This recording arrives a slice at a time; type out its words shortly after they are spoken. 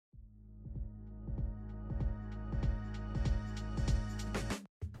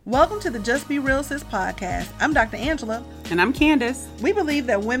Welcome to the Just Be Real Sis podcast. I'm Dr. Angela. And I'm Candace. We believe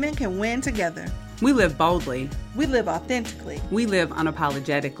that women can win together. We live boldly. We live authentically. We live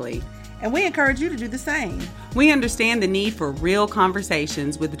unapologetically. And we encourage you to do the same. We understand the need for real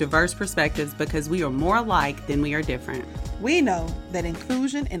conversations with diverse perspectives because we are more alike than we are different. We know that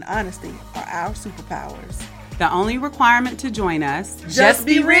inclusion and honesty are our superpowers. The only requirement to join us, just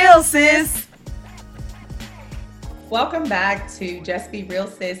be real, sis. Welcome back to Just Be Real,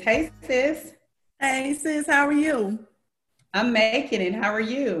 Sis. Hey, sis. Hey, sis. How are you? I'm making it. How are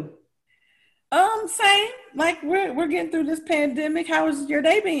you? Same. Like we're getting through this pandemic. How has your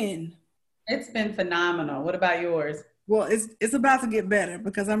day been? It's been phenomenal. What about yours? Well, it's about to get better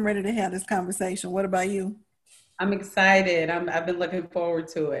because I'm ready to have this conversation. What about you? I'm excited. I've been looking forward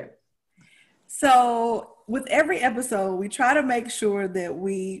to it. So with every episode, we try to make sure that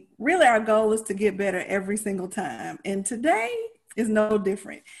our goal is to get better every single time. And today is no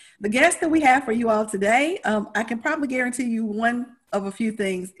different. The guest that we have for you all today, I can probably guarantee you one of a few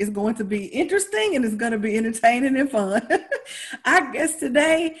things is going to be interesting and it's going to be entertaining and fun. Our guest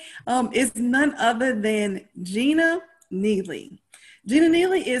today is none other than Gina Neely. Gina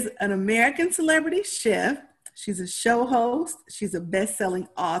Neely is an American celebrity chef. She's a show host. She's a best-selling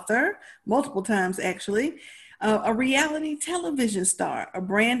author, multiple times actually, a reality television star, a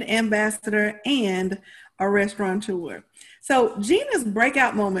brand ambassador, and a restaurateur. So Gina's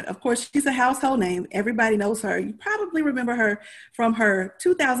breakout moment, of course, she's a household name. Everybody knows her. You probably remember her from her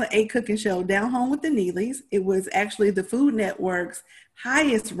 2008 cooking show, Down Home with the Neelys. It was actually the Food Network's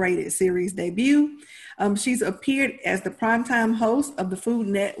highest rated series debut. She's appeared as the primetime host of the Food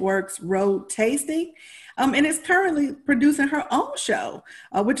Network's Road Tasting. And is currently producing her own show,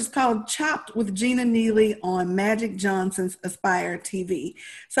 which is called Chopped with Gina Neely on Magic Johnson's Aspire TV.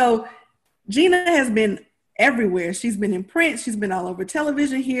 So Gina has been everywhere. She's been in print. She's been all over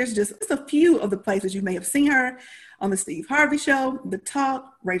television. Here's just a few of the places you may have seen her: on the Steve Harvey Show, The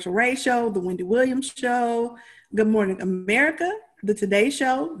Talk, Rachel Ray Show, The Wendy Williams Show, Good Morning America, The Today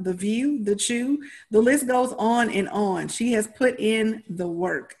Show, The View, The Chew. The list goes on and on. She has put in the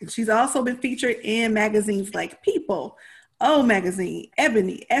work. She's also been featured in magazines like People, O Magazine,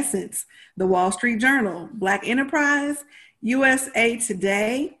 Ebony, Essence, The Wall Street Journal, Black Enterprise, USA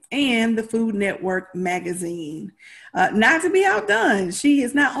Today, and the Food Network magazine. Not to be outdone, she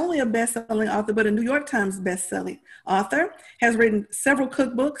is not only a best-selling author, but a New York Times best-selling author, has written several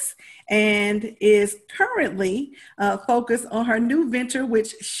cookbooks, and is currently focused on her new venture,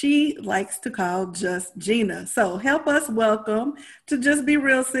 which she likes to call Just Gina. So help us welcome to Just Be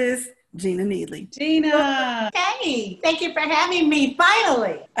Real, Sis, Gina Neely. Gina. Hey, thank you for having me,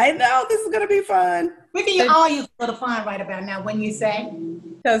 finally. I know, this is going to be fun. We can all use a little fun right about now, when you say.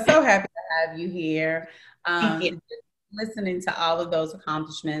 So happy to have you here. Listening to all of those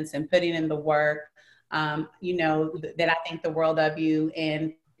accomplishments and putting in the work, that I think the world of you.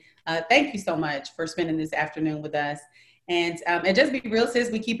 And thank you so much for spending this afternoon with us. And Just Be Real, Sis,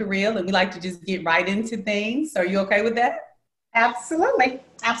 we keep it real and we like to just get right into things. Are you okay with that? Absolutely.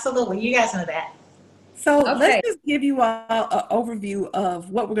 You guys know that. So Let's just give you all an overview of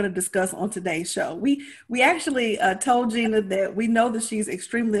what we're going to discuss on today's show. We actually told Gina that we know that she's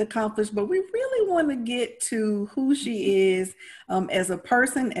extremely accomplished, but we really want to get to who she is as a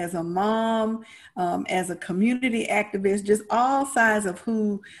person, as a mom, as a community activist, just all sides of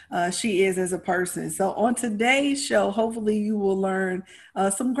who she is as a person. So on today's show, hopefully you will learn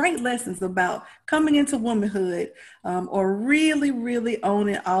some great lessons about coming into womanhood or really, really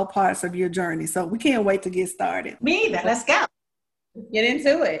owning all parts of your journey. So we can't wait to get started. Me either. Let's go. Get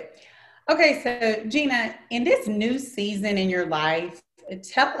into it. Okay, so Gina, in this new season in your life,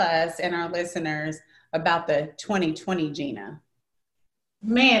 tell us and our listeners about the 2020 Gina.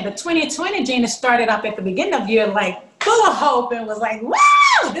 Man, the 2020 Gina started off at the beginning of the year like full of hope and was like,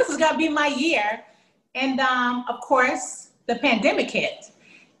 wow, this is going to be my year. And of course, the pandemic hit.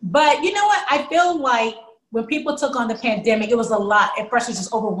 But you know what? I feel like when people took on the pandemic, it was a lot. At first, it was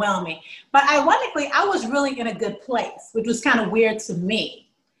just overwhelming. But ironically, I was really in a good place, which was kind of weird to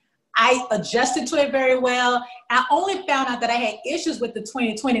me. I adjusted to it very well. I only found out that I had issues with the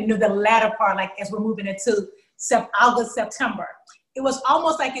 2020 near the latter part, like as we're moving into August, September. It was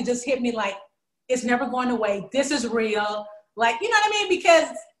almost like it just hit me like, it's never going away. This is real. Like, you know what I mean? Because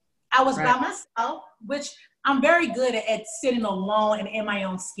I was by myself, which I'm very good at sitting alone and in my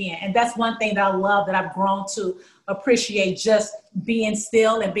own skin. And that's one thing that I love, that I've grown to appreciate, just being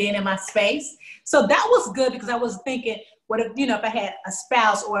still and being in my space. So that was good, because I was thinking, what if, if I had a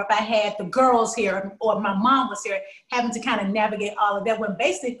spouse, or if I had the girls here, or my mom was here, having to kind of navigate all of that, when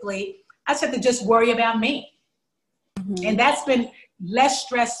basically I just have to just worry about me. Mm-hmm. And that's been, less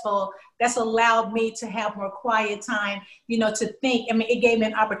stressful. That's allowed me to have more quiet time, you know, to think. I mean, it gave me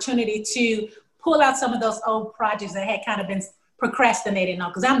an opportunity to pull out some of those old projects that had kind of been procrastinating on,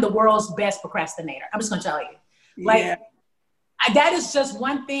 because I'm the world's best procrastinator. I'm just gonna tell you. Like, that is just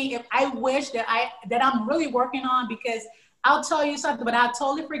one thing if I wish that I'm really working on, because I'll tell you something, but I'll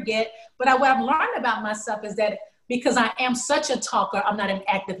totally forget. But what I've learned about myself is that because I am such a talker, I'm not an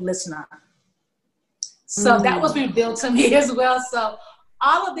active listener. So that was revealed to me as well. So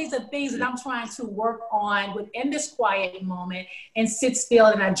all of these are things that I'm trying to work on within this quiet moment, and sit still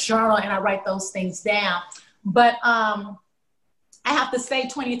and I journal and I write those things down. But I have to say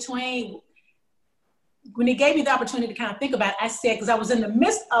 2020, when it gave me the opportunity to kind of think about it, I said, because I was in the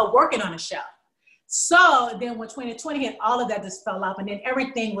midst of working on a show. So then when 2020 hit, all of that just fell off. And then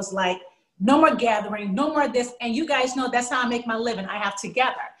everything was like, no more gathering, no more this. And you guys know that's how I make my living. I have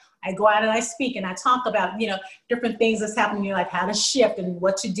Together. I go out and I speak and I talk about, you know, different things that's happening in your life, how to shift and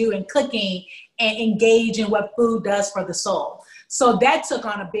what to do in cooking and engage in what food does for the soul. So that took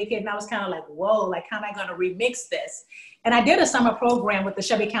on a big hit. And I was kind of like, whoa, like, how am I going to remix this? And I did a summer program with the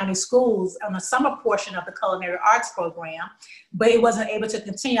Shelby County Schools on the summer portion of the culinary arts program, but it wasn't able to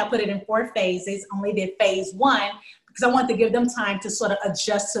continue. I put it in 4 phases, only did phase 1, because I wanted to give them time to sort of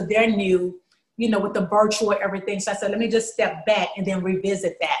adjust to their new, you know, with the virtual everything. So I said, let me just step back and then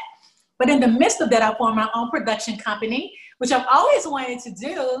revisit that. But in the midst of that, I formed my own production company, which I've always wanted to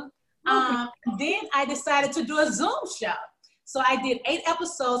do. Then I decided to do a Zoom show. So I did 8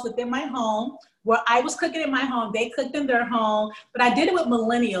 episodes within my home, where I was cooking in my home, they cooked in their home, but I did it with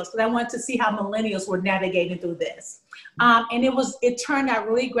millennials because I wanted to see how millennials were navigating through this. And it turned out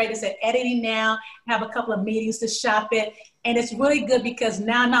really great. It's at editing now, I have a couple of meetings to shop it. And it's really good because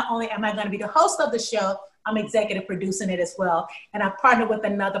now not only am I going to be the host of the show, I'm executive producing it as well. And I partnered with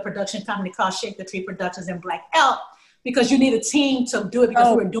another production company called Shake the Tree Productions in Black Elk, because you need a team to do it,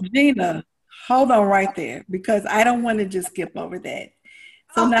 because we're doing Gina, hold on right there, because I don't want to just skip over that.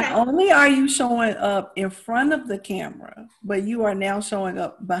 So not only are you showing up in front of the camera, but you are now showing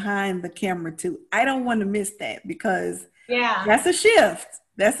up behind the camera too. I don't want to miss that, because that's a shift.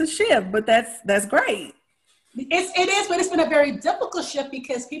 That's a shift, but that's great. It is, but it's been a very difficult shift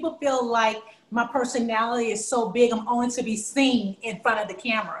because people feel like my personality is so big, I'm only to be seen in front of the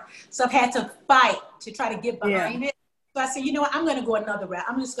camera. So I've had to fight to try to get behind it. So I said, you know what, I'm going to go another route.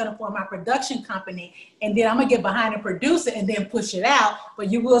 I'm just going to form my production company, and then I'm going to get behind and produce it and then push it out. But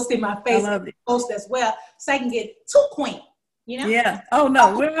you will see my face post as well, so I can get 2 queen, you know? Yeah. Oh,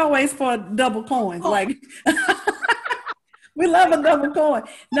 no, we're always for double coins. Like, we love a double coin.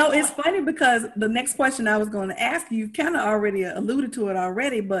 No, it's funny because the next question I was going to ask you kind of already alluded to it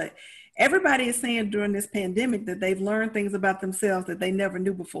already, but everybody is saying during this pandemic that they've learned things about themselves that they never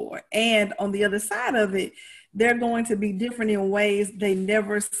knew before. And on the other side of it, they're going to be different in ways they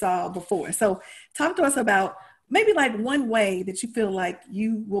never saw before. So talk to us about maybe like one way that you feel like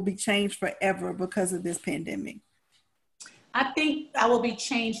you will be changed forever because of this pandemic. I think I will be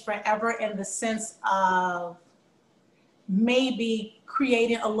changed forever in the sense of maybe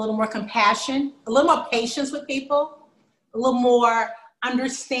creating a little more compassion, a little more patience with people, a little more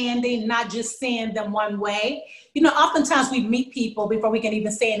understanding, not just seeing them one way. You know, oftentimes we meet people before we can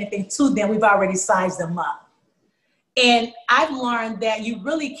even say anything to them, we've already sized them up. And I've learned that you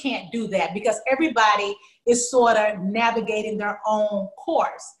really can't do that because everybody is sort of navigating their own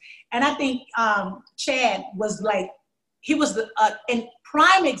course. And I think Chad was like, he was a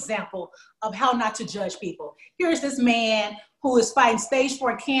prime example of how not to judge people. Here's this man who is fighting stage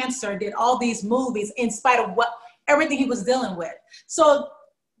 4 cancer, did all these movies in spite of everything he was dealing with. So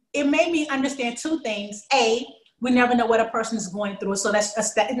it made me understand 2 things. A, we never know what a person is going through. So let's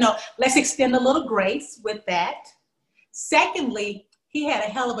extend a little grace with that. Secondly, he had a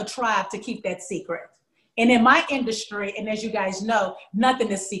hell of a tribe to keep that secret. And in my industry, and as you guys know, nothing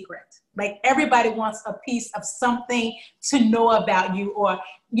is secret. Like everybody wants a piece of something to know about you or,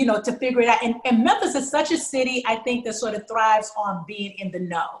 you know, to figure it out. And Memphis is such a city, I think, that sort of thrives on being in the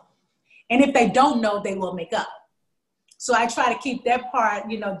know. And if they don't know, they will make up. So I try to keep that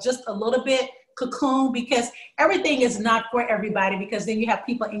part, you know, just a little bit cocoon, because everything is not for everybody, because then you have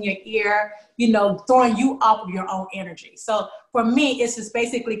people in your ear, you know, throwing you off of your own energy. So for me, it's just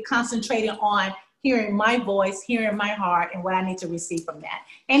basically concentrating on hearing my voice, hearing my heart, and what I need to receive from that,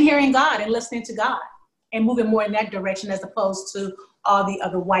 and hearing God and listening to God and moving more in that direction as opposed to all the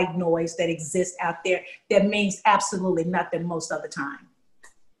other white noise that exists out there that means absolutely nothing most of the time.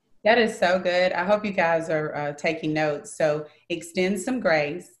 That is so good. I hope you guys are taking notes. So extend some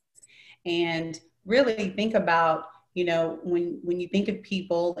grace and really think about you know, when you think of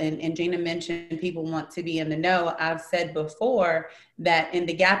people, and Gina mentioned people want to be in the know, I've said before that in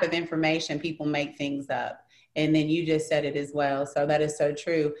the gap of information, people make things up. And then you just said it as well. So that is so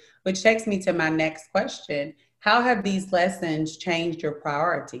true, which takes me to my next question. How have these lessons changed your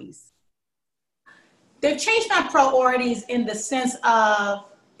priorities? They've changed my priorities in the sense of,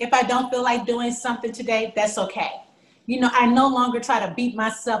 if I don't feel like doing something today, that's okay. You know, I no longer try to beat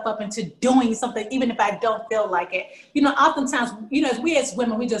myself up into doing something, even if I don't feel like it. You know, oftentimes, you know, as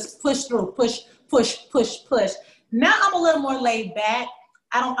women, we just push through, push. Now I'm a little more laid back.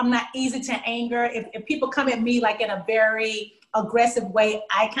 I'm not easy to anger. If people come at me like in a very aggressive way,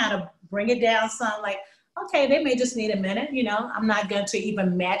 I kind of bring it down some, like, okay, they may just need a minute. You know, I'm not going to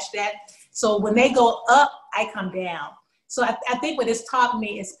even match that. So when they go up, I come down. So I think what it's taught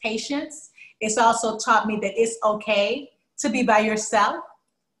me is patience. It's also taught me that it's okay to be by yourself,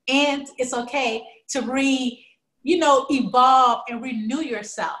 and it's okay to evolve and renew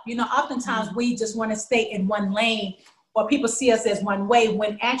yourself. You know, oftentimes we just want to stay in one lane, or people see us as one way,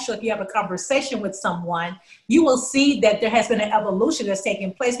 when actually if you have a conversation with someone, you will see that there has been an evolution that's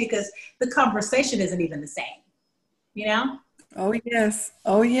taking place, because the conversation isn't even the same, you know? Oh, yes.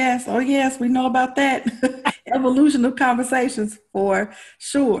 Oh, yes. Oh, yes. We know about that. Evolution of conversations for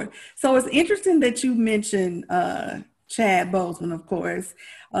sure. So it's interesting that you mentioned Chad Boseman, of course,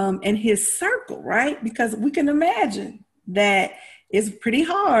 and his circle, right? Because we can imagine that it's pretty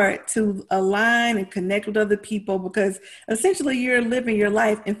hard to align and connect with other people, because essentially you're living your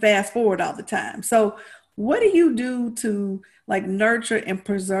life and fast forward all the time. So what do you do to like nurture and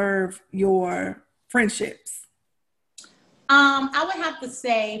preserve your friendships? I would have to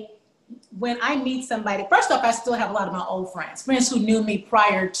say, when I meet somebody, first off, I still have a lot of my old friends who knew me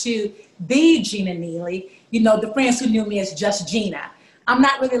prior to the Gina Neely, you know, the friends who knew me as just Gina. I'm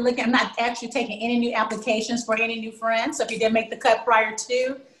not actually taking any new applications for any new friends. So if you didn't make the cut prior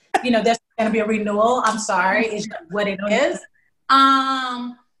to, you know, there's going to be a renewal. I'm sorry, it's what it is.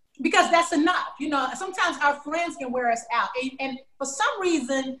 Because that's enough. You know, sometimes our friends can wear us out. And for some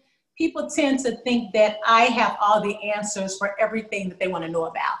reason, people tend to think that I have all the answers for everything that they want to know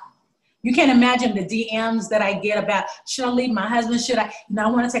about. You can't imagine the DMs that I get about, should I leave my husband? I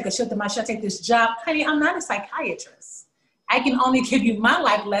want to take a shift in my, should I take this job? Honey, I'm not a psychiatrist. I can only give you my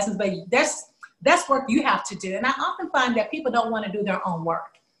life lessons, but that's work you have to do. And I often find that people don't want to do their own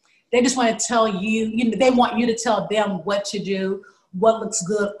work. They just want to tell you, they want you to tell them what to do, what looks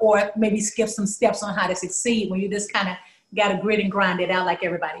good, or maybe skip some steps on how to succeed, when you just kind of got to grit and grind it out like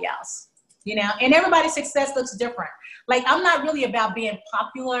everybody else, you know? And everybody's success looks different. Like, I'm not really about being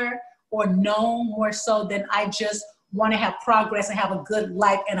popular or known, more so than I just want to have progress and have a good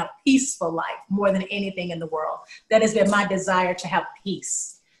life and a peaceful life more than anything in the world. That has been my desire, to have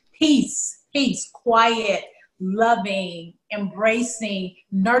peace, quiet, loving, embracing,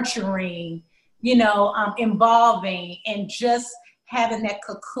 nurturing, you know, involving, and just having that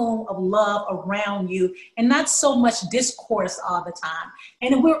cocoon of love around you, and not so much discourse all the time.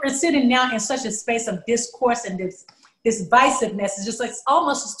 And we're sitting now in such a space of discourse and this divisiveness. It's just like,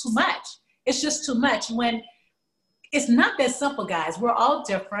 it's too much. It's just too much, when it's not that simple, guys. We're all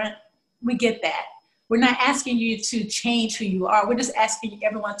different. We get that. We're not asking you to change who you are. We're just asking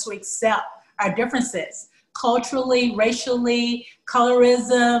everyone to accept our differences, culturally, racially,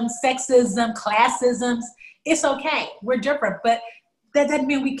 colorism, sexism, classisms. It's okay. We're different, but that doesn't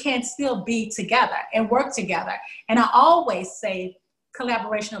mean we can't still be together and work together. And I always say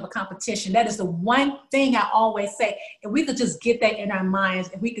collaboration over competition. That is the one thing I always say. If we could just get that in our minds,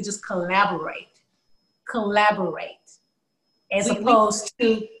 if we could just collaborate, as opposed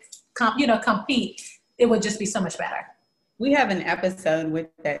to compete, it would just be so much better. We have an episode with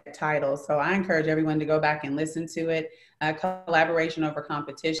that title, so I encourage everyone to go back and listen to it, Collaboration Over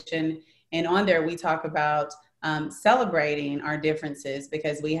Competition. And on there, we talk about celebrating our differences,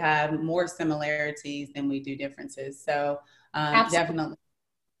 because we have more similarities than we do differences. So definitely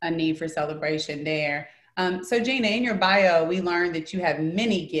a need for celebration there. So Gina, in your bio, we learned that you have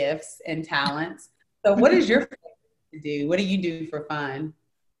many gifts and talents. So what is your favorite to do? What do you do for fun?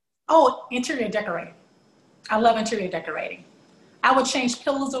 Oh, interior decorating. I love interior decorating. I would change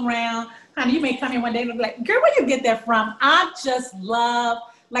pillows around. Honey, you may come in one day and be like, girl, where you get that from? I just love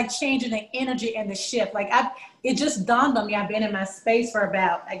like changing the energy and the shift. Like it just dawned on me. I've been in my space for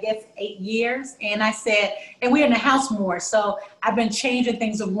about, 8 years. And I said, and we're in the house more. So I've been changing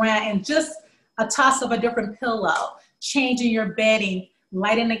things around, and just a toss of a different pillow, changing your bedding,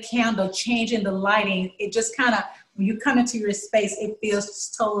 lighting a candle, changing the lighting. It just kind of, when you come into your space, it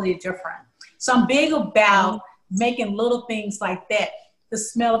feels totally different. So I'm big about making little things like that the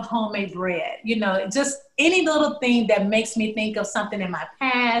smell of homemade bread, you know, just any little thing that makes me think of something in my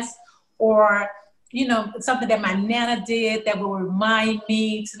past, or, you know, something that my Nana did that will remind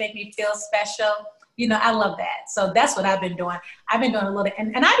me to make me feel special. You know, I love that. So that's what I've been doing. I've been doing a little,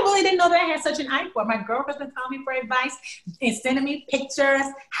 and I really didn't know that I had such an eye for it. My girlfriend's been calling me for advice and sending me pictures.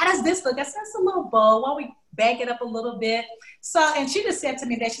 How does this look? I said, it's a little bowl. Why don't we back it up a little bit? So, and she just said to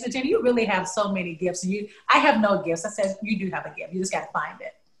me that, she said, Jenny, you really have so many gifts. I have no gifts. I said, you do have a gift. You just got to find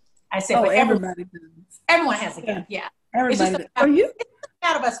it. I said, oh, but everybody does. Everyone has a gift. Yeah. Everybody it's does. So it's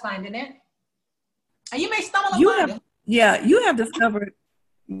out of us finding it. And you may stumble upon it. Yeah, you have discovered,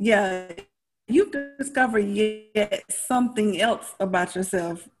 you've discovered yet something else about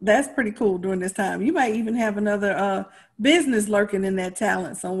yourself. That's pretty cool during this time. You might even have another business lurking in that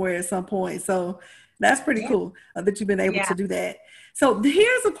talent somewhere at some point. So that's pretty cool that you've been able to do that. So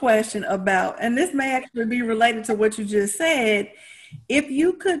here's a question about, and this may actually be related to what you just said. If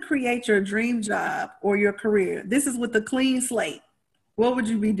you could create your dream job or your career, this is with a clean slate, what would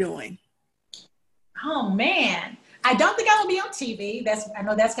you be doing? Oh man, I don't think I will be on TV. I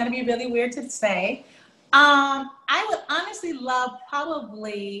know that's going to be really weird to say. I would honestly love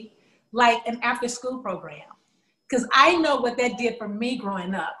probably like an after school program, because I know what that did for me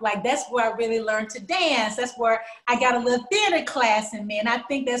growing up. Like that's where I really learned to dance. That's where I got a little theater class in me. And I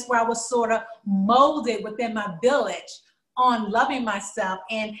think that's where I was sort of molded within my village on loving myself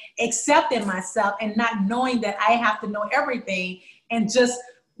and accepting myself and not knowing that I have to know everything, and just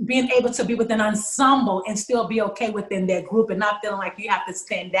being able to be with an ensemble and still be okay within that group and not feeling like you have to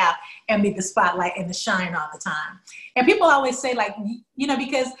stand out and be the spotlight and the shine all the time. And people always say, like, you know,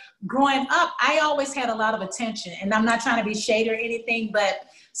 because growing up, I always had a lot of attention, and I'm not trying to be shady or anything, but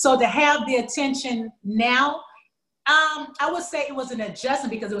so to have the attention now, I would say it was an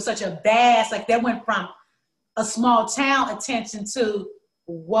adjustment, because it was such a vast, like that went from a small town attention to,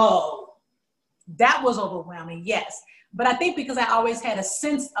 whoa, that was overwhelming, yes. But I think because I always had a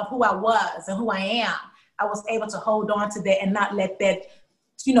sense of who I was and who I am, I was able to hold on to that and not let that,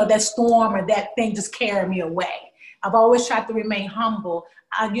 you know, that storm or that thing just carry me away. I've always tried to remain humble.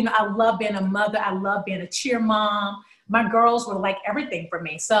 I love being a mother. I love being a cheer mom. My girls were like everything for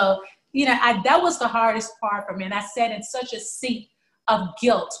me. So, you know, that was the hardest part for me. And I sat in such a seat of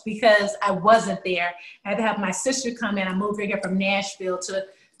guilt because I wasn't there. I had to have my sister come in. I moved here from Nashville to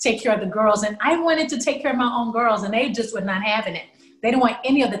take care of the girls. And I wanted to take care of my own girls, and they just were not having it. They didn't want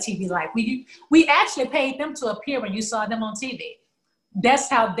any of the TV life. We actually paid them to appear when you saw them on TV. That's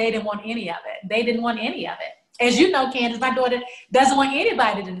how they didn't want any of it. They didn't want any of it. As you know, Candace, my daughter doesn't want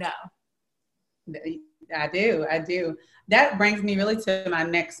anybody to know. I do. That brings me really to my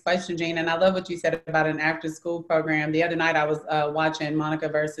next question, Jean. And I love what you said about an after school program. The other night I was watching Monica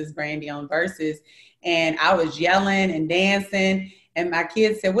versus Brandy on Versus, and I was yelling and dancing. And my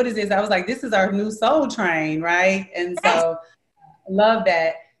kids said, what is this? I was like, this is our new Soul Train, right? And so I love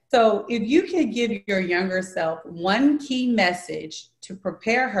that. So if you could give your younger self one key message to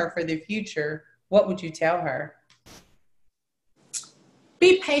prepare her for the future, what would you tell her?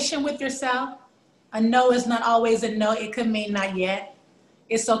 Be patient with yourself. A no is not always a no. It could mean not yet.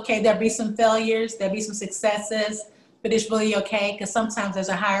 It's okay. There'll be some failures. There'll be some successes, but it's really okay, because sometimes there's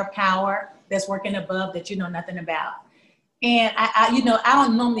a higher power that's working above that you know nothing about. And I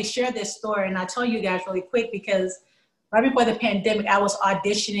don't normally share this story, and I'll tell you guys really quick, because right before the pandemic, I was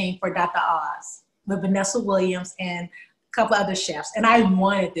auditioning for Dr. Oz with Vanessa Williams and a couple other chefs, and I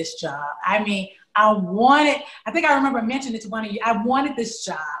wanted this job. I mean, I think I remember mentioning it to one of you, I wanted this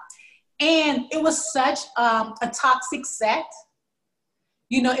job. And it was such a toxic set.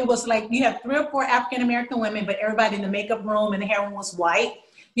 You know, it was like you have 3 or 4 African-American women, but everybody in the makeup room and the hair room was white.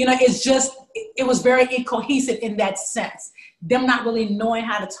 You know, it was very incohesive in that sense. Them not really knowing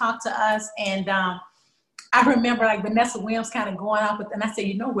how to talk to us. And I remember like Vanessa Williams kind of going off with, and I said,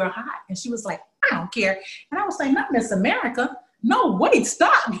 you know, we're hot. And she was like, I don't care. And I was like, not Miss America. No, wait,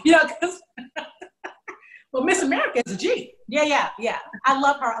 stop. You know, because, well, Miss America is a G. Yeah. I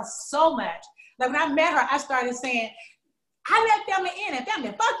love her so much. Like when I met her, I started saying, I let family in, and family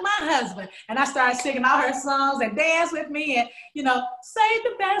fuck my husband. And I started singing all her songs and dance with me, and, you know, save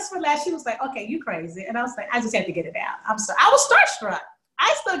the best for last. She was like, okay, you crazy. And I was like, I just had to get it out. I'm sorry. I was starstruck.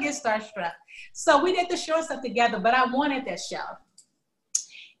 I still get starstruck. So we did the show and stuff together, but I wanted that show.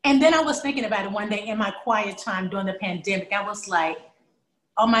 And then I was thinking about it one day in my quiet time during the pandemic. I was like,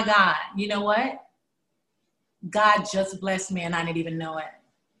 oh my God, you know what? God just blessed me and I didn't even know it.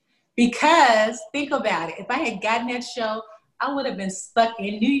 Because think about it. If I had gotten that show, I would have been stuck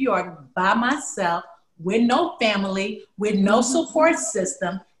in New York by myself with no family, with no support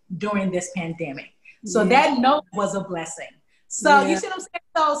system during this pandemic. So that note was a blessing. So you see what I'm saying?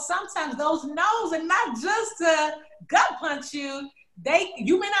 So sometimes those no's are not just to gut punch you.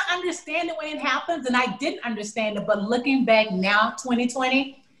 You may not understand it when it happens, and I didn't understand it, but looking back now,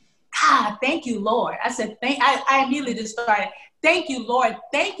 2020, God, thank you, Lord. I said, I immediately just started, thank you, Lord.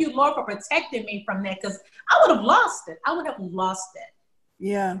 Thank you, Lord, for protecting me from that, because I would have lost it. I would have lost it.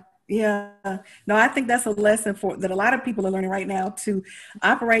 Yeah. Yeah. No, I think that's a lesson that a lot of people are learning right now, to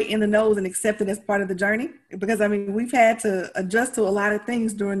operate in the no's and accept it as part of the journey. Because I mean, we've had to adjust to a lot of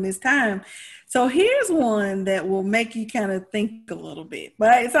things during this time. So here's one that will make you kind of think a little bit,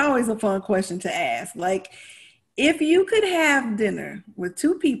 but it's always a fun question to ask. Like, if you could have dinner with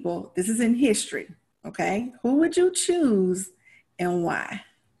two people, this is in history, okay, who would you choose and why?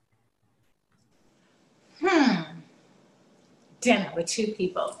 Dinner with two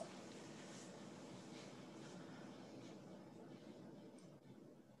people.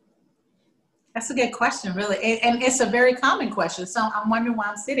 That's a good question, really. And it's a very common question. So I'm wondering why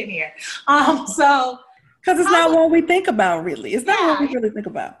I'm sitting here. Because it's not what we think about, really. It's not what we really think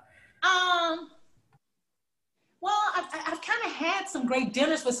about. Well, I've kind of had some great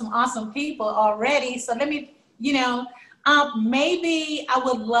dinners with some awesome people already. So let me, maybe I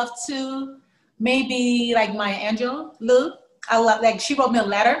would love to, maybe like Maya Angelou. She wrote me a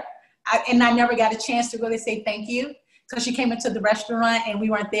letter, and I never got a chance to really say thank you. So she came into the restaurant and we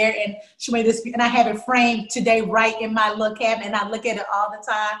weren't there, and she made this, and I have it framed today right in my little cabinet, and I look at it all the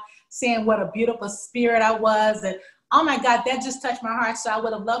time, saying what a beautiful spirit I was. And oh my God, that just touched my heart. So I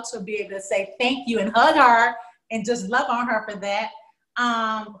would have loved to be able to say thank you and hug her and just love on her for that.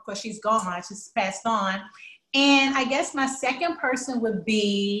 Of course, she's gone, she's passed on. And I guess my second person would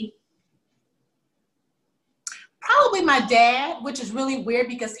be probably my dad, which is really weird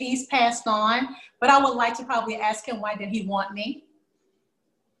because he's passed on, but I would like to probably ask him, why did he want me?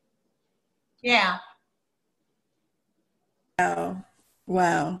 Yeah.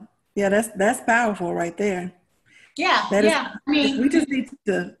 Wow. Yeah, that's powerful right there. Yeah. We just need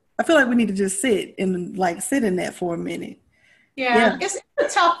to, I feel like we need to just sit in that for a minute. Yeah. It's a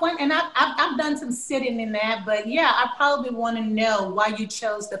tough one, and I've done some sitting in that, but yeah, I probably want to know why you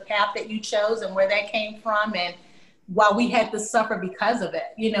chose the path that you chose and where that came from, and why we had to suffer because of it.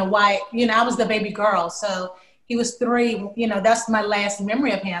 Why, I was the baby girl. So he was 3, that's my last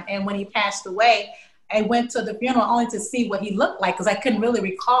memory of him. And when he passed away, I went to the funeral only to see what he looked like, because I couldn't really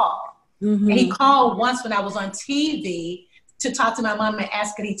recall. Mm-hmm. And he called once when I was on TV to talk to my mom and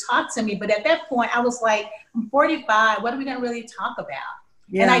ask could he talk to me. But at that point I was like, I'm 45. What are we going to really talk about?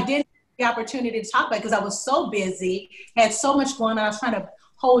 Yeah. And I didn't have the opportunity to talk about it because I was so busy, had so much going on. I was trying to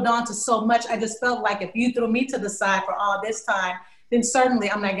hold on to so much. I just felt like if you threw me to the side for all this time, then certainly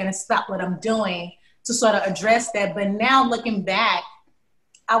I'm not going to stop what I'm doing to sort of address that. But now looking back,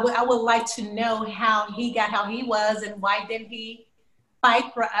 I would like to know how he got how he was, and why didn't he fight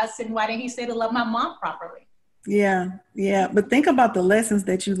for us, and why didn't he say to love my mom properly? Yeah. But think about the lessons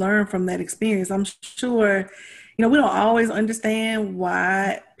that you learned from that experience. I'm sure, we don't always understand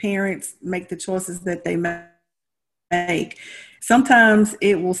why parents make the choices that they make. Sometimes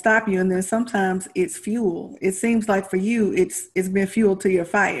it will stop you, and then sometimes it's fuel. It seems like for you, it's been fuel to your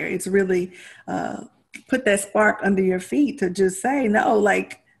fire. It's really put that spark under your feet to just say, no,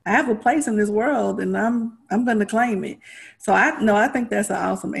 like, I have a place in this world, and I'm going to claim it. So I think that's an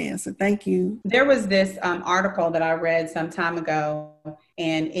awesome answer. Thank you. There was this article that I read some time ago,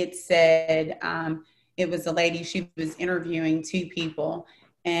 and it said it was a lady, she was interviewing 2 people,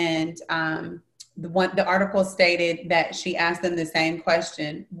 and the article stated that she asked them the same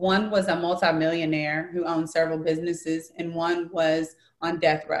question. One was a multimillionaire who owned several businesses, and one was on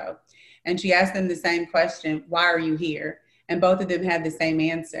death row. And she asked them the same question, why are you here? And both of them had the same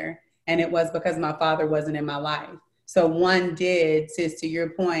answer. And it was because my father wasn't in my life. So one did, sis, to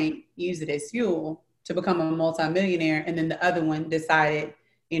your point, use it as fuel to become a multimillionaire. And then the other one decided,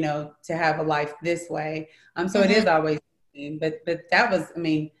 to have a life this way. So It is always, but that was,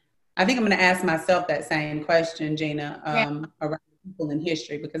 I think I'm going to ask myself that same question, Gina, around people in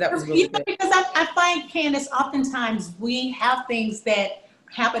history, because that was really good. Because I find, Candace, oftentimes we have things that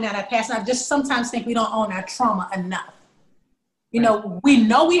happen in our past, and I just sometimes think we don't own our trauma enough. We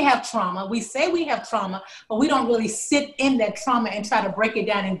know we have trauma. We say we have trauma, but we don't really sit in that trauma and try to break it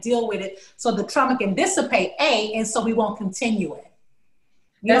down and deal with it so the trauma can dissipate, and so we won't continue it.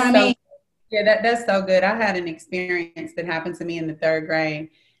 You know what I mean? Yeah, that's so good. I had an experience that happened to me in the 3rd grade.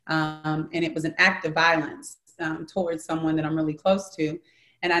 And it was an act of violence towards someone that I'm really close to.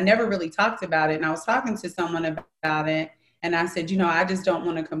 And I never really talked about it. And I was talking to someone about it. And I said, I just don't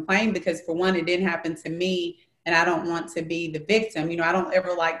want to complain because, for one, it didn't happen to me and I don't want to be the victim. You know, I don't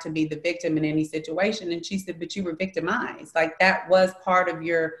ever like to be the victim in any situation. And she said, but you were victimized. Like that was part of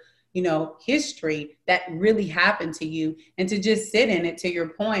your, you know, history that really happened to you. And to just sit in it, to your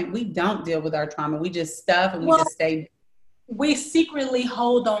point, we don't deal with our trauma. We just stuff and we just stay. We secretly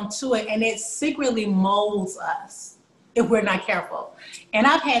hold on to it, and it secretly molds us if we're not careful. And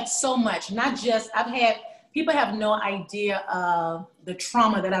I've had so much, people have no idea of the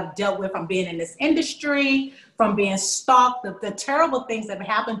trauma that I've dealt with from being in this industry, from being stalked, the terrible things that have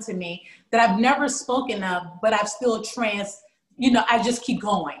happened to me that I've never spoken of, but I've still I just keep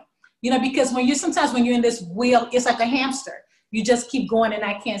going. You know, because sometimes when you're in this wheel, it's like a hamster. You just keep going and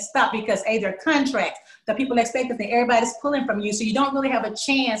I can't stop because there are contracts that people expect that everybody's pulling from you. So you don't really have a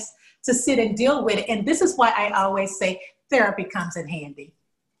chance to sit and deal with it. And this is why I always say therapy comes in handy.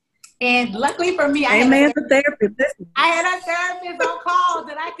 And luckily for me, I had a therapist on call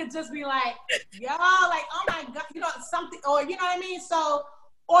that I could just be like, y'all, like, oh my God, you know, something, or you know what I mean? So,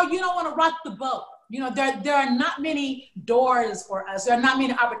 or you don't want to rock the boat. You know, there are not many doors for us. There are not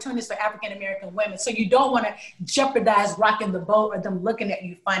many opportunities for African-American women. So you don't want to jeopardize rocking the boat or them looking at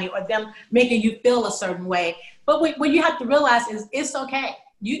you funny or them making you feel a certain way. But what you have to realize is it's okay.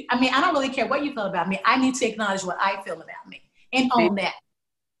 I don't really care what you feel about me. I need to acknowledge what I feel about me and own that.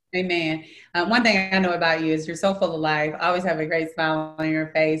 Amen. One thing I know about you is you're so full of life. Always have a great smile on your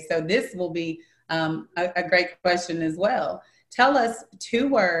face. So this will be a great question as well. Tell us 2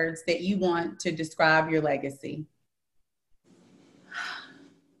 words that you want to describe your legacy.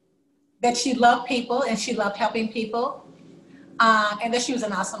 That she loved people and she loved helping people, and that she was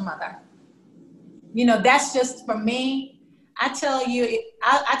an awesome mother. You know, that's just for me. I tell you,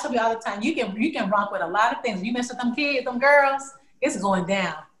 I tell you all the time, you can rock with a lot of things. You mess with them kids, them girls, it's going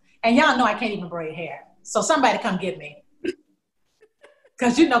down. And y'all know I can't even braid hair. So somebody come get me.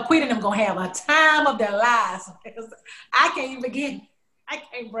 Because, you know, Queen and them going to have a time of their lives. I can't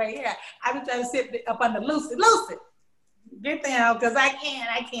braid hair. I be trying to sit up under Lucy. Get down, because I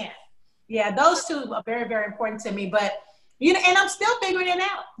can't. Yeah, those 2 are very, very important to me. But, you know, and I'm still figuring it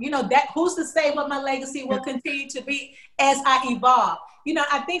out. You know, that who's to say what my legacy will continue to be as I evolve. You know,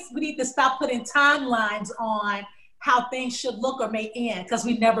 I think we need to stop putting timelines on how things should look or may end, because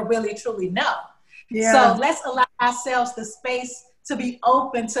we never really truly know. Yeah. So let's allow ourselves the space to be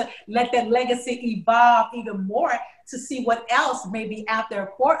open to let that legacy evolve even more, to see what else may be out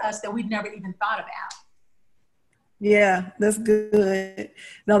there for us that we've never even thought about. Yeah, that's good.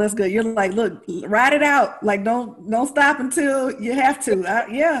 No, that's good. You're like, look, ride it out. Like, don't stop until you have to.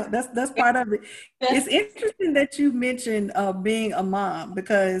 Yeah, that's part of it. It's interesting that you mentioned being a mom,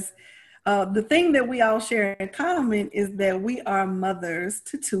 because the thing that we all share in common is that we are mothers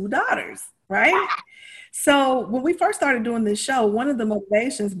to 2 daughters, right? So when we first started doing this show, one of the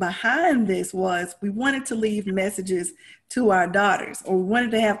motivations behind this was we wanted to leave messages to our daughters, or we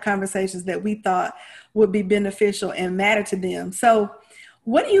wanted to have conversations that we thought would be beneficial and matter to them. So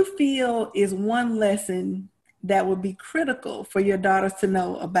what do you feel is one lesson that would be critical for your daughters to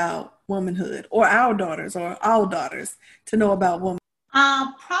know about womanhood, or our daughters, or all daughters to know about womanhood?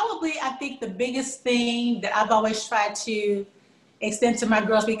 Probably, I think the biggest thing that I've always tried to extend to my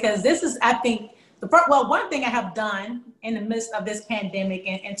girls, because this is, I think, one thing I have done in the midst of this pandemic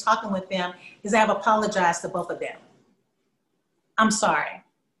and talking with them is I have apologized to both of them. I'm sorry.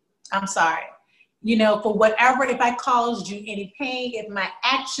 You know, for whatever, if I caused you any pain, if my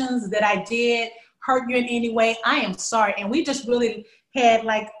actions that I did hurt you in any way, I am sorry. And we just really had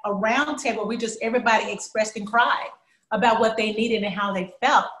like a round table where everybody expressed and cried about what they needed and how they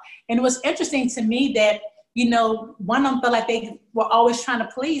felt. And it was interesting to me that, you know, one of them felt like they were always trying to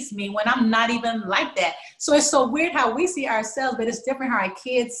please me when I'm not even like that. So it's so weird how we see ourselves, but it's different how our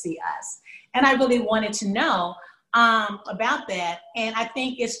kids see us. And I really wanted to know about that. And I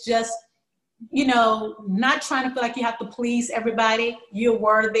think it's just, you know, not trying to feel like you have to please everybody. You're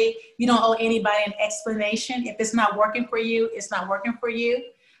worthy. You don't owe anybody an explanation. If it's not working for you, it's not working for you.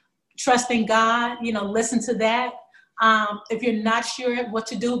 Trust in God, you know, listen to that. If you're not sure what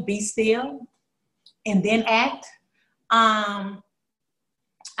to do, be still and then act. I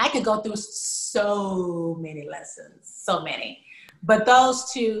could go through so many lessons, so many. But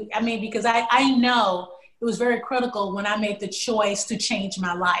those 2, I mean, because I know it was very critical when I made the choice to change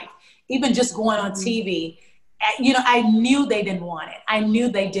my life. Even just going on TV, you know, I knew they didn't want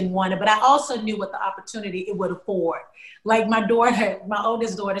it. But I also knew what the opportunity it would afford. Like my daughter, my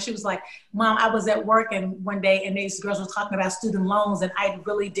oldest daughter, she was like, Mom, I was at work and one day and these girls were talking about student loans and I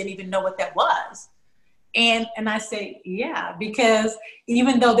really didn't even know what that was. And I say, yeah, because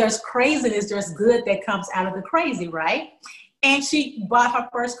even though there's craziness, there's good that comes out of the crazy, right? And she bought her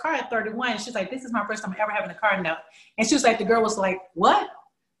first car at 31. She's like, this is my first time ever having a car note. And she was like, the girl was like, what?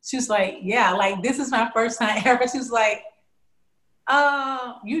 She was like, yeah, like, this is my first time ever. She was like,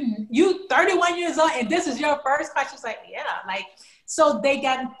 you 31 years old and this is your first car? She was like, yeah. Like, so they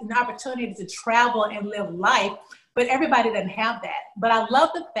got an opportunity to travel and live life, but everybody doesn't have that. But I love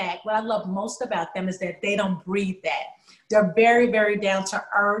the fact, what I love most about them is that they don't breathe that. They're very, very down to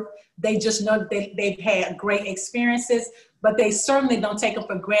earth. They just know that they've had great experiences, but they certainly don't take them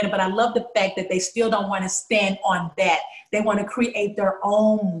for granted. But I love the fact that they still don't want to stand on that. They want to create their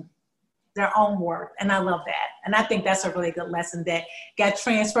own worth. And I love that. And I think that's a really good lesson that got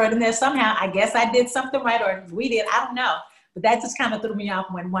transferred in there somehow. I guess I did something right, or we did, I don't know. But that just kind of threw me off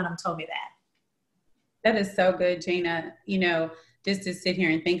when one of them told me that. That is so good, Gina. You know, just to sit here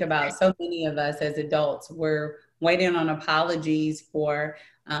and think about, so many of us as adults, we're waiting on apologies for,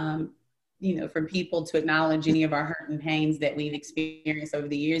 for people to acknowledge any of our hurt and pains that we've experienced over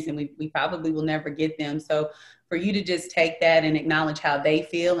the years, and we probably will never get them. So for you to just take that and acknowledge how they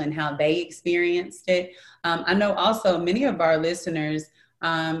feel and how they experienced it. I know also many of our listeners,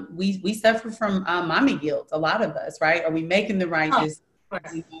 we suffer from mommy guilt, a lot of us, right? Are we making the right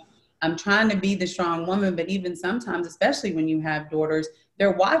decision? I'm trying to be the strong woman, but even sometimes, especially when you have daughters,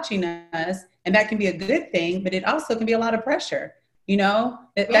 they're watching us, and that can be a good thing, but it also can be a lot of pressure, that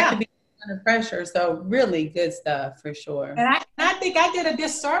can be a lot of pressure. So really good stuff for sure. And I think I did a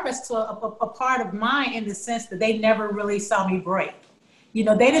disservice to a part of mine in the sense that they never really saw me break. They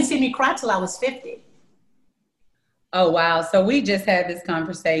didn't see me cry till I was 50. Oh, wow. So we just had this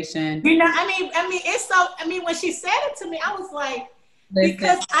conversation. When she said it to me, I was like, listen.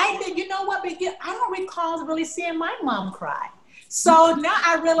 Because I did, but I don't recall really seeing my mom cry. So now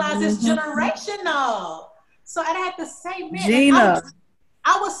I realize it's generational. So I had to say, man, Gina.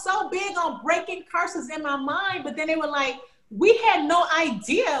 I was so big on breaking curses in my mind, but then they were like, we had no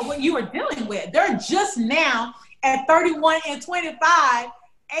idea what you were dealing with. They're just now at 31 and 25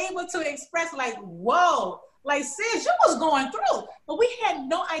 able to express like, whoa, like, sis, you was going through. But we had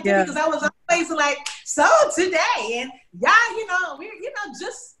no idea because I was always like, so today, and y'all, we're,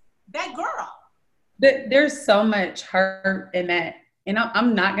 just that girl. There's so much hurt in that. And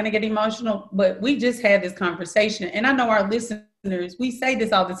I'm not going to get emotional, but we just had this conversation. And I know our listeners, we say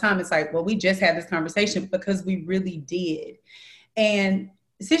this all the time. It's like, well, we just had this conversation because we really did. And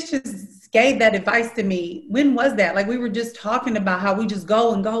sis just gave that advice to me. When was that? Like, we were just talking about how we just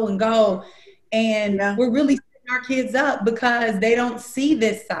go and go and go. And we're really setting our kids up because they don't see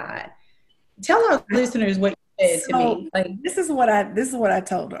this side. Tell our listeners what you said to me. Like, this is what I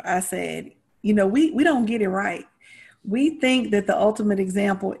told her. I said, we don't get it right. We think that the ultimate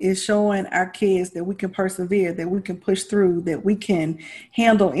example is showing our kids that we can persevere, that we can push through, that we can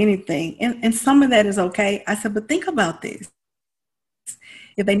handle anything. And some of that is okay. I said, but think about this.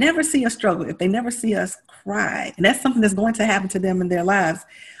 If they never see us struggle, if they never see us cry, and that's something that's going to happen to them in their lives,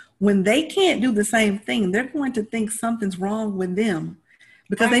 when they can't do the same thing, they're going to think something's wrong with them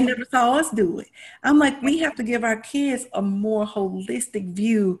because they never saw us do it. I'm like, we have to give our kids a more holistic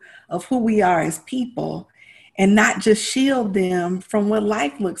view of who we are as people and not just shield them from what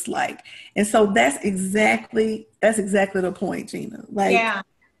life looks like. And so that's exactly the point, Gina. Like,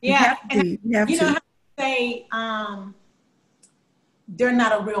 you have to how to say, they're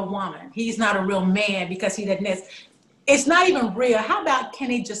not a real woman. He's not a real man because he doesn't. It's not even real. How about, can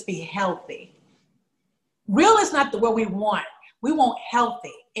he just be healthy? Real is not the word we want. We want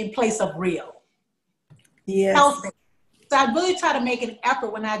healthy in place of real. Yes. Healthy. So I really try to make an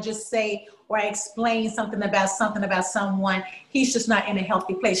effort when I just say or I explain something about someone. He's just not in a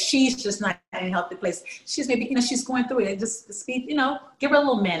healthy place. She's just not in a healthy place. She's maybe, she's going through it. Just speak, give her a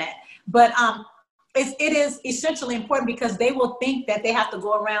little minute. But it is essentially important because they will think that they have to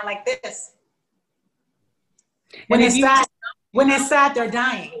go around like this. When inside, they're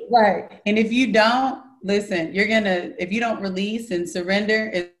dying. Right. And if you don't, listen, if you don't release and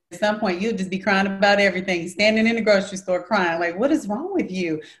surrender, at some point, you'll just be crying about everything, standing in the grocery store crying, like, what is wrong with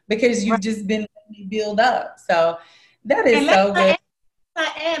you? Because you've just been built up. So that is so good.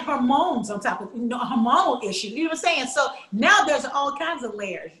 Add hormones on top of, hormonal issues. You know what I'm saying? So now there's all kinds of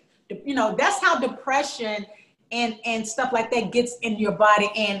layers. That's how depression and stuff like that gets in your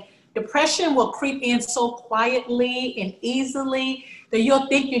body. And depression will creep in so quietly and easily that you'll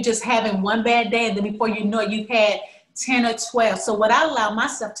think you're just having one bad day, and then before you know it, you've had 10 or 12. So what I allow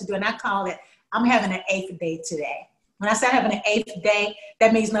myself to do, and I call it, I'm having an 8th day today. When I say having an 8th day,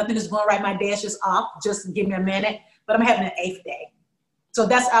 that means nothing is going right. My day is just off. Just give me a minute. But I'm having an 8th day. So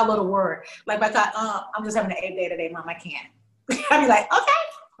that's our little word. Like I thought, I'm just having an 8th day today, Mom. I can't. I'll be like, okay,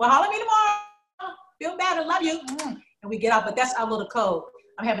 well, holler at me tomorrow. Feel better. Love you. and we get out. But that's our little code.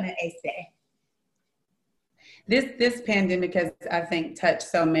 I'm having an ace day. This pandemic has, I think, touched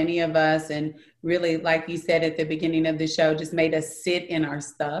so many of us, and really, like you said at the beginning of the show, just made us sit in our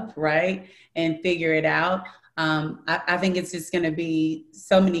stuff, right, and figure it out. I think it's just going to be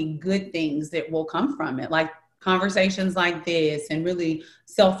so many good things that will come from it, like conversations like this, and really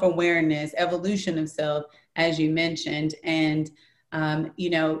self-awareness, evolution of self, as you mentioned. And,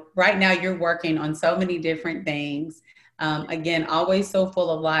 right now you're working on so many different things. Again, always so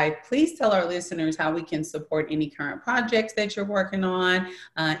full of life. Please tell our listeners how we can support any current projects that you're working on,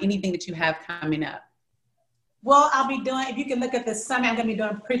 anything that you have coming up. Well, I'll be doing, if you can look at the summit, I'm going to be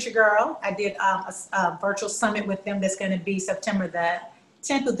doing Preacher Girl. I did a virtual summit with them that's going to be September the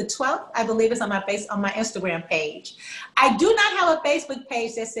 10th through the 12th. I believe it's on my Instagram page. I do not have a Facebook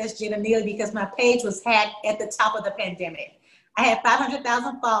page that says Gina Neely because my page was hacked at the top of the pandemic. I had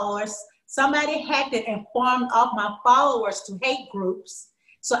 500,000 followers. Somebody hacked it and farmed off my followers to hate groups.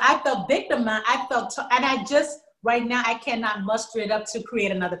 So I felt victimized. Right now, I cannot muster it up to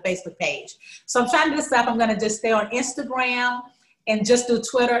create another Facebook page. So I'm trying to decide if I'm going to just stay on Instagram and just do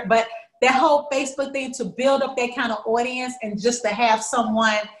Twitter. But that whole Facebook thing, to build up that kind of audience and just to have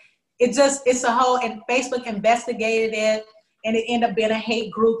someone, it's a whole, and Facebook investigated it, and it ended up being a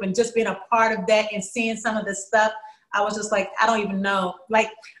hate group, and just being a part of that and seeing some of the stuff, I was just like, I don't even know. Like,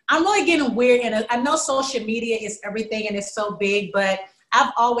 I'm really getting weird. And I know social media is everything and it's so big, but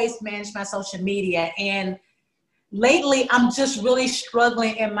I've always managed my social media. And lately, I'm just really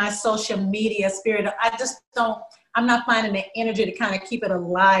struggling in my social media spirit. I'm not finding the energy to kind of keep it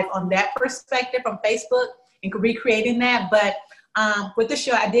alive on that perspective from Facebook and recreating that. But with the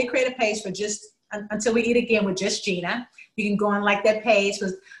show, I did create a page for just Until We Eat Again with just Gina. You can go and like that page,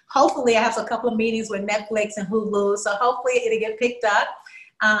 because hopefully I have a couple of meetings with Netflix and Hulu. So hopefully it'll get picked up.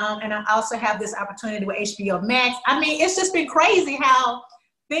 And I also have this opportunity with HBO Max. I mean, it's just been crazy how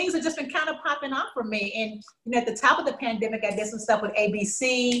things have just been kind of popping off for me. And, at the top of the pandemic, I did some stuff with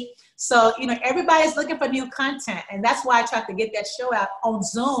ABC. So, everybody's looking for new content. And that's why I tried to get that show out on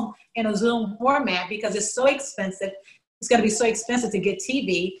Zoom in a Zoom format, because it's so expensive. It's going to be so expensive to get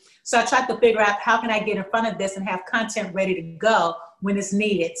TV. So I tried to figure out how can I get in front of this and have content ready to go when it's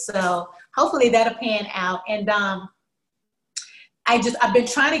needed. So hopefully that'll pan out. And I've been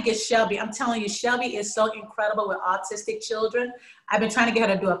trying to get Shelby. I'm telling you, Shelby is so incredible with autistic children. I've been trying to get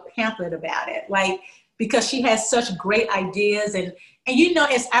her to do a pamphlet about it, because she has such great ideas. And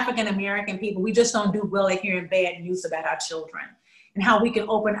as African-American people, we just don't do well at hearing bad news about our children, and how we can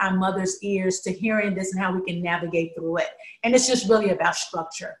open our mother's ears to hearing this and how we can navigate through it. And it's just really about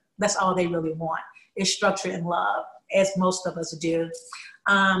structure. That's all they really want, is structure and love, as most of us do.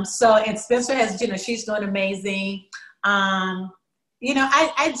 And Spencer has, she's doing amazing. I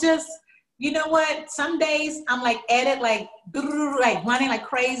just, some days I'm at it, running like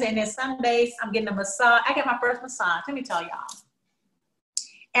crazy. And then some days I'm getting a massage. I got my first massage, let me tell y'all.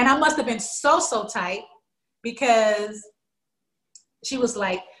 And I must have been so tight, because she was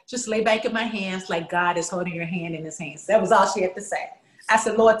like, just lay back in my hands like God is holding your hand in his hands. That was all she had to say. I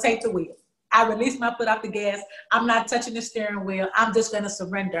said, Lord, take the wheel. I released my foot off the gas. I'm not touching the steering wheel. I'm just going to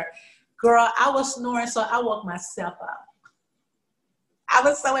surrender. Girl, I was snoring, so I woke myself up. I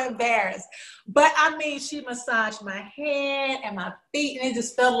was so embarrassed. But she massaged my head and my feet, and it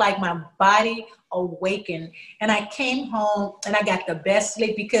just felt like my body awakened. And I came home and I got the best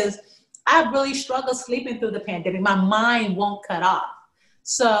sleep, because I really struggled sleeping through the pandemic. My mind won't cut off.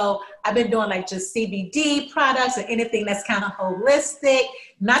 So I've been doing just CBD products or anything that's kind of holistic,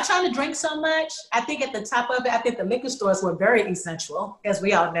 not trying to drink so much. I think at the top of it, I think the liquor stores were very essential, as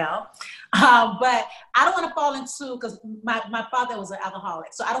we all know. But I don't want to fall into, because my father was an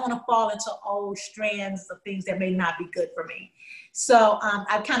alcoholic, so I don't want to fall into old strands of things that may not be good for me. So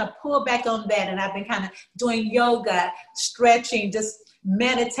I've kind of pulled back on that, and I've been kind of doing yoga, stretching, just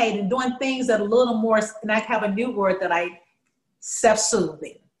meditating, doing things that are a little more, and I have a new word that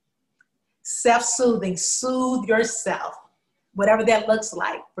self-soothing, soothe yourself, whatever that looks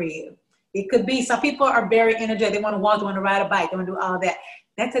like for you. It could be, some people are very energetic. They want to walk, they want to ride a bike, they want to do all that.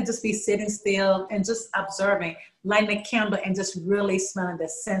 That could just be sitting still and just observing, lighting a candle and just really smelling the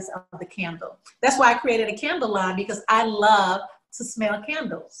scent of the candle. That's why I created a candle line, because I love to smell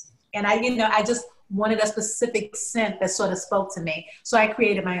candles. And I just wanted a specific scent that sort of spoke to me. So I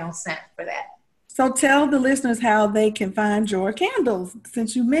created my own scent for that. So tell the listeners how they can find your candles,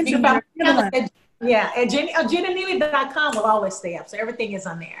 since you mentioned your candle line. At GinaNeely.com will always stay up. So everything is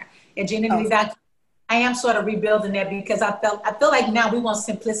on there. At GinaNeely.com. I am sort of rebuilding that, because I feel like now we want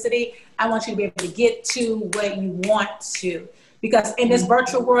simplicity. I want you to be able to get to what you want to. Because in this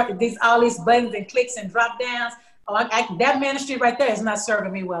virtual world, all these buttons and clicks and drop downs, that ministry right there is not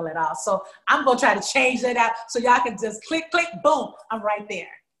serving me well at all. So I'm going to try to change that out so y'all can just click, click, boom, I'm right there.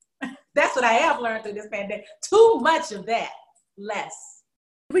 That's what I have learned through this pandemic. Too much of that, less.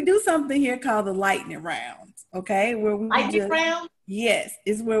 We do something here called the lightning round, okay? Where we lightning round? Yes,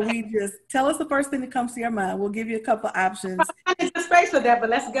 it's where we just tell us the first thing that comes to your mind. We'll give you a couple options. I need some space for that, but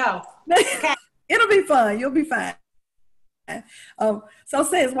let's go. Okay. It'll be fun. You'll be fine. So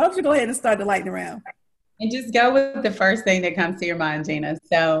Sis, why don't you go ahead and start the lightning round? And just go with the first thing that comes to your mind, Gina.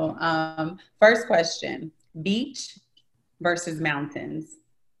 So first question, beach versus mountains.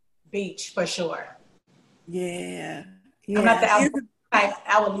 Beach, for sure. Yeah. I'm not the outdoor type.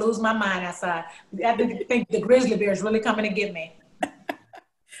 I would lose my mind outside. I think the grizzly bear is really coming to get me.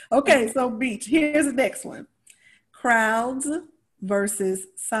 Okay, so beach. Here's the next one. Crowds versus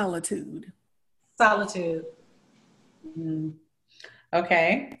solitude. Solitude.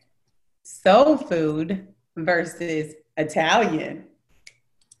 Okay. Soul food versus Italian.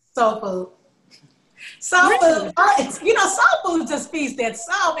 Soul food. Soul food. Soul food just feeds that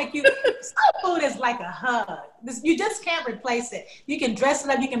soul. Soul food is like a hug. You just can't replace it. You can dress it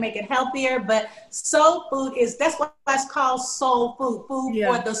up, you can make it healthier, but soul food that's why it's called soul food. Food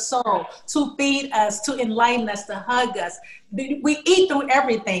for the soul, to feed us, to enlighten us, to hug us. We eat through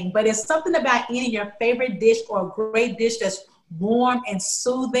everything, but it's something about eating your favorite dish or a great dish that's warm and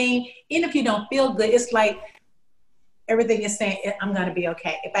soothing. Even if you don't feel good, it's like everything is saying, I'm going to be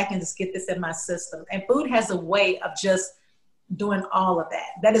okay if I can just get this in my system. And food has a way of just doing all of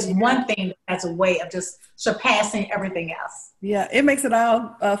that. That is one thing that has a way of just surpassing everything else. Yeah, it makes it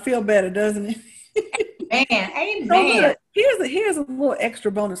all feel better, doesn't it? Amen. So look, here's a little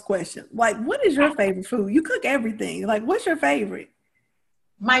extra bonus question. Like, what is your favorite food? You cook everything. Like, what's your favorite?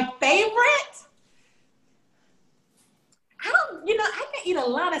 My favorite? I can eat a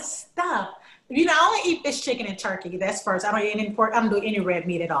lot of stuff. I only eat fish, chicken, and turkey. That's first. I don't eat any pork. I don't do any red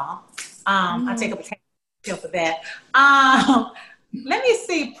meat at all. I take a potato pill for that. Let me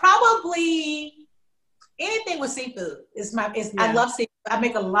see. Probably anything with seafood I love seafood. I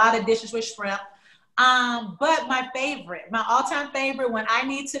make a lot of dishes with shrimp. But my all-time favorite, when I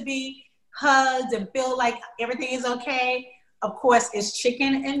need to be hugged and feel like everything is okay, of course, is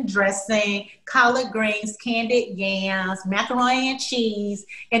chicken and dressing, collard greens, candied yams, macaroni and cheese,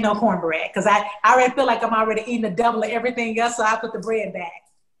 and no cornbread. Because I already feel like I'm already eating a double of everything else, so I put the bread back.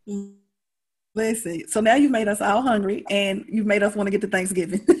 Listen, so now you've made us all hungry, and you've made us want to get to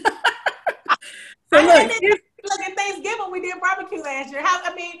Thanksgiving. So look at Thanksgiving, we did barbecue last year.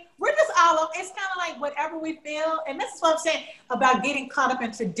 We're just all up. It's kind of like whatever we feel. And this is what I'm saying about getting caught up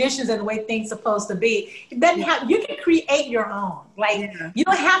in traditions and the way things are supposed to be. It doesn't have, you can create your own. You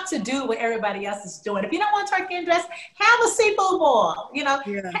don't have to do what everybody else is doing. If you don't want turkey and dress, have a seafood boil. What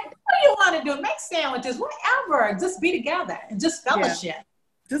do you want to do? Make sandwiches, whatever. Just be together and just fellowship.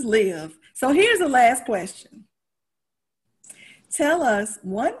 Just live. So here's the last question. Tell us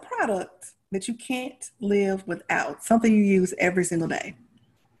one product that you can't live without, something you use every single day.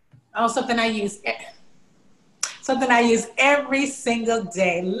 Oh, something I use every single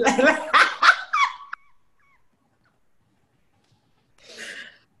day.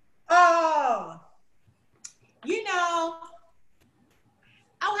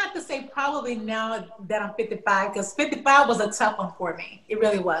 I'll have to say probably now that I'm 55, because 55 was a tough one for me. It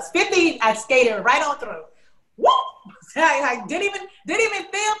really was. 50, I skated right on through. Woo! I didn't even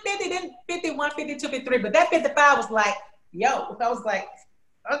feel 50, then 51, 52, 53, but that 55 was like, I was like,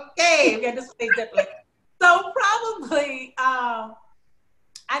 okay, we got this thing different. So probably, I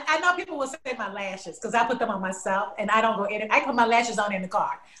know people will say my lashes, because I put them on myself, and I don't go in it. I put my lashes on in the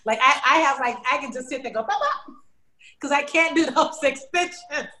car. I can just sit there and go, because I can't do those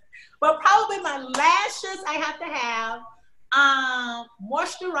extensions. But probably my lashes, I have to have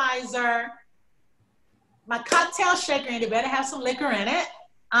moisturizer, my cocktail shaker, and it better have some liquor in it.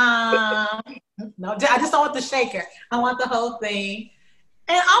 No, I just don't want the shaker. I want the whole thing.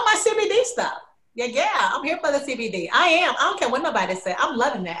 And all my CBD stuff. Yeah, I'm here for the CBD. I am. I don't care what nobody says. I'm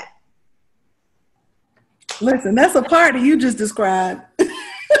loving that. Listen, that's a party you just described. That's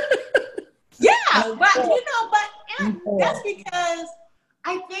because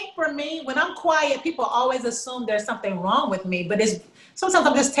I think for me, when I'm quiet, people always assume there's something wrong with me, but sometimes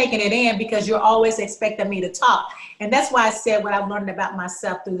I'm just taking it in because you're always expecting me to talk. And that's why I said what I've learned about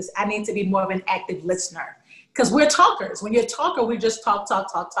myself through this, I need to be more of an active listener, because we're talkers. When you're a talker, we just talk,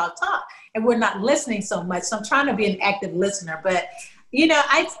 and we're not listening so much. So I'm trying to be an active listener, but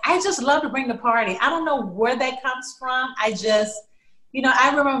I just love to bring the party. I don't know where that comes from. I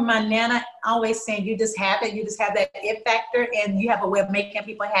remember my Nana always saying, you just have it. You just have that it factor, and you have a way of making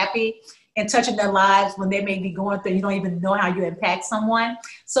people happy. and touching their lives when they may be going through, you don't even know how you impact someone.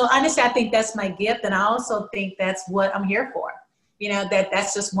 So honestly, I think that's my gift. And I also think that's what I'm here for. You know,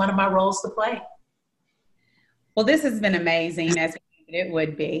 that's just one of my roles to play. Well, this has been amazing, as it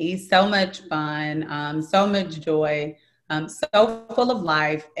would be. So much fun, so much joy, so full of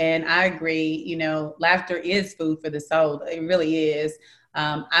life. And I agree, you know, laughter is food for the soul. It really is.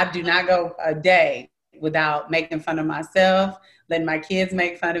 I do not go a day without making fun of myself, letting my kids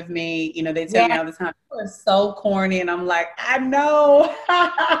make fun of me. You know, they tell me all the time, you are so corny. And I'm like, I know.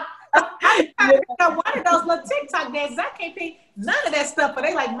 One of those little TikTok dances, I can't think none of that stuff, but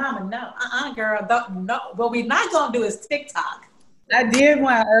they like, Mama, no, girl, no. What we're not gonna do is TikTok. I did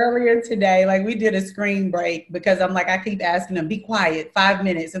one earlier today. Like, we did a screen break because I'm like, I keep asking them, be quiet, 5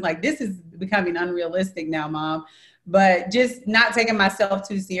 minutes. And like, this is becoming unrealistic now, Mom. But just not taking myself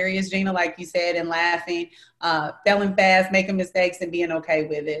too serious, Gina, like you said, and laughing, failing fast, making mistakes, and being okay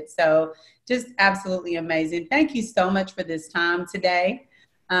with it. So just absolutely amazing. Thank you so much for this time today.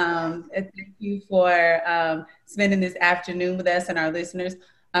 Thank you for spending this afternoon with us and our listeners.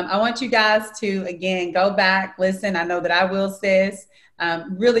 I want you guys to, again, go back, listen. I know that I will, sis.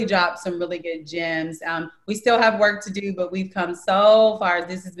 Really dropped some really good gems. We still have work to do, but we've come so far.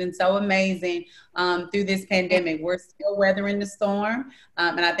 This has been so amazing through this pandemic. We're still weathering the storm,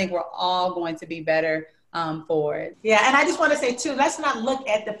 and I think we're all going to be better for it. Yeah, and I just want to say, too, let's not look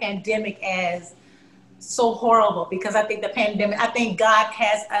at the pandemic as so horrible, because I think the pandemic, I think God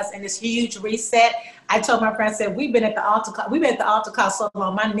has us in this huge reset. I told my friend, said, we've been at the altar call so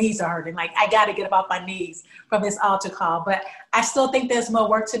long, my knees are hurting. Like, I got to get up off my knees from this altar call. But I still think there's more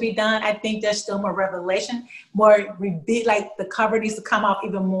work to be done. I think there's still more revelation, like the cover needs to come off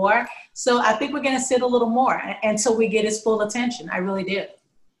even more. So I think we're going to sit a little more until we get his full attention. I really do.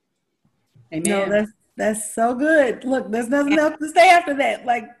 Amen. No, that's so good. Look, there's nothing else to say after that.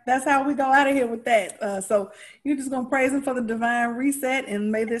 Like, that's how we go out of here with that. So you're just going to praise him for the divine reset,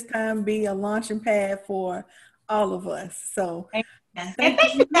 and may this time be a launching pad for all of us. So thank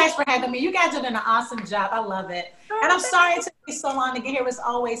you guys for having me. You guys are doing an awesome job. I love it. And I'm sorry it took me so long to get here. It's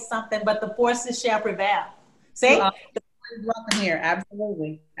always something, but the forces shall prevail. See? Welcome here.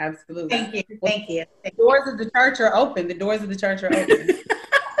 Absolutely. Absolutely. Thank you. Thank you. The doors of the church are open. The doors of the church are open.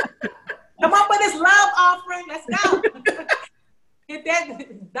 Come on with this love offering. Let's go. Get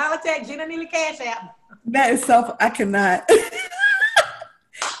that dollar tag Gina Neely Cash App. that is so, I cannot.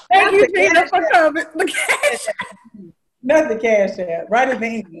 Thank you, Gina, for coming. The cash app. Not the cash app. Right at the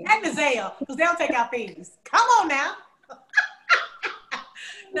end. And the Zelle, because they don't take out fees. Come on now.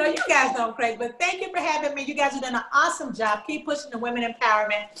 No, you guys don't, Craig, but thank you for having me. You guys are doing an awesome job. Keep pushing the women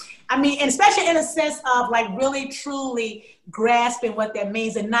empowerment. I mean, and especially in a sense of like really, truly grasping what that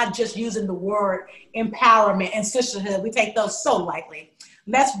means and not just using the word empowerment and sisterhood. We take those so lightly.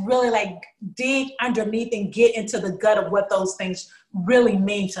 Let's really like dig underneath and get into the gut of what those things really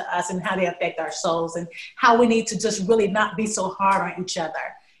mean to us and how they affect our souls, and how we need to just really not be so hard on each other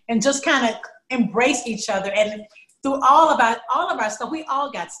and just kind of embrace each other. And through all of our stuff, we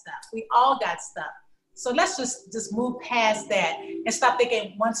all got stuff. We all got stuff. So let's just move past that and stop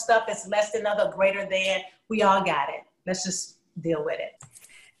thinking one stuff is less than another, greater than. We all got it. Let's just deal with it.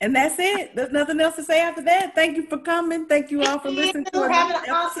 And that's it. There's nothing else to say after that. Thank you for coming. Thank you all for listening to an episode.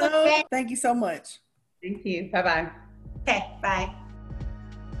 awesome day. Thank you so much. Thank you. Bye-bye. Okay, bye.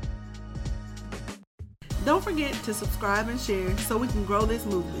 Don't forget to subscribe and share so we can grow this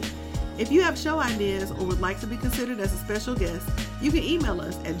movement. If you have show ideas or would like to be considered as a special guest, you can email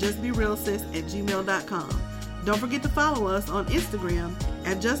us at justberealsis@gmail.com. Don't forget to follow us on Instagram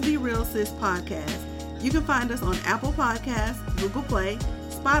at justberealsispodcast. You can find us on Apple Podcasts, Google Play,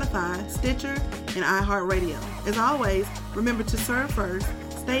 Spotify, Stitcher, and iHeartRadio. As always, remember to serve first,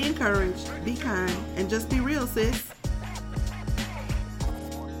 stay encouraged, be kind, and just be real, sis.